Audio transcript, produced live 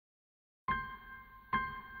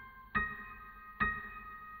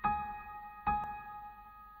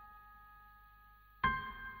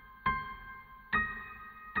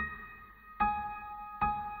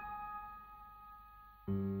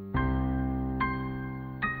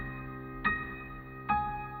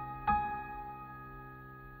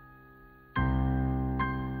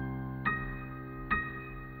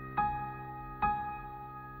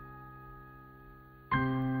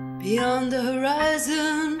beyond the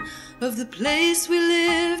horizon of the place we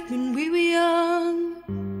lived when we were young,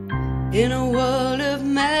 in a world of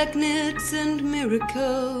magnets and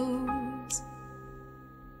miracles.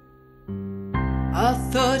 Our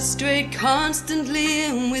thoughts strayed constantly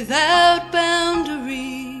and without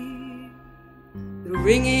boundary. The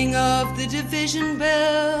ringing of the division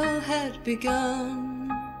bell had begun.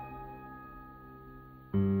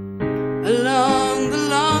 Along the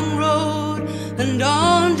long road and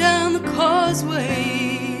on down the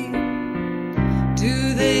causeway, do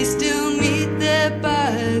they still meet there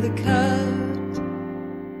by the cut?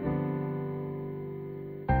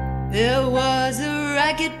 There was a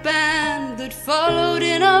ragged band that followed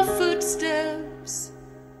in our footsteps,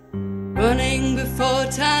 running before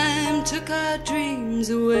time took our dreams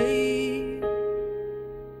away,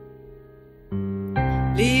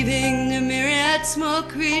 leaving the myriad small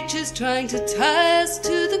creatures trying to tie us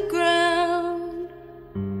to the ground,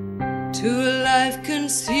 to a life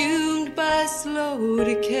consumed by slow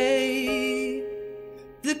decay.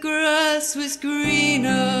 The grass was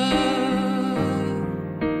greener,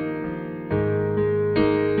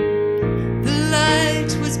 the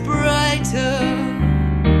light was bright.